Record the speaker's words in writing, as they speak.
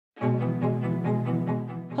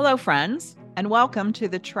Hello, friends, and welcome to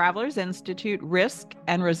the Travelers Institute Risk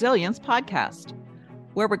and Resilience podcast,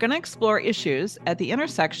 where we're going to explore issues at the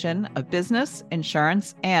intersection of business,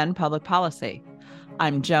 insurance, and public policy.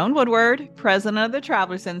 I'm Joan Woodward, president of the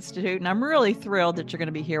Travelers Institute, and I'm really thrilled that you're going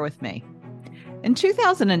to be here with me. In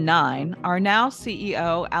 2009, our now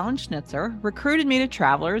CEO, Alan Schnitzer, recruited me to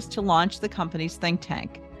Travelers to launch the company's think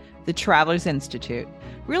tank, the Travelers Institute.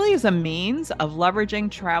 Really is a means of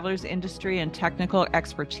leveraging Travelers' industry and technical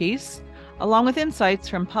expertise, along with insights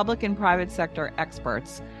from public and private sector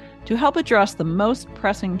experts, to help address the most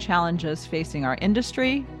pressing challenges facing our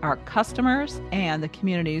industry, our customers, and the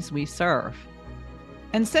communities we serve.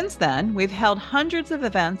 And since then, we've held hundreds of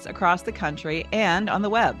events across the country and on the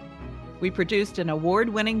web. We produced an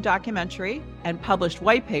award-winning documentary and published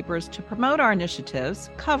white papers to promote our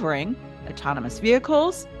initiatives covering autonomous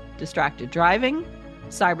vehicles, distracted driving,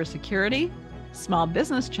 cybersecurity, small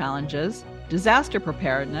business challenges, disaster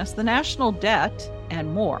preparedness, the national debt,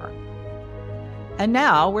 and more. And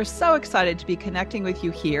now we're so excited to be connecting with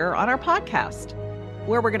you here on our podcast,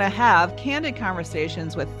 where we're going to have candid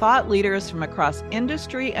conversations with thought leaders from across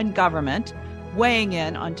industry and government weighing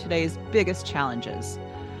in on today's biggest challenges.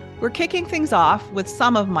 We're kicking things off with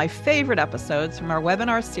some of my favorite episodes from our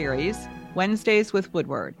webinar series, Wednesdays with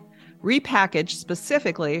Woodward, repackaged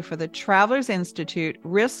specifically for the Travelers Institute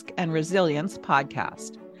Risk and Resilience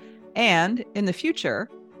podcast. And in the future,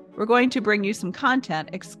 we're going to bring you some content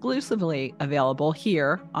exclusively available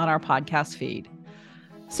here on our podcast feed.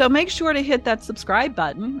 So make sure to hit that subscribe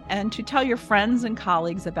button and to tell your friends and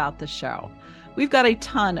colleagues about the show. We've got a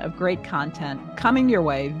ton of great content coming your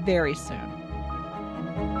way very soon.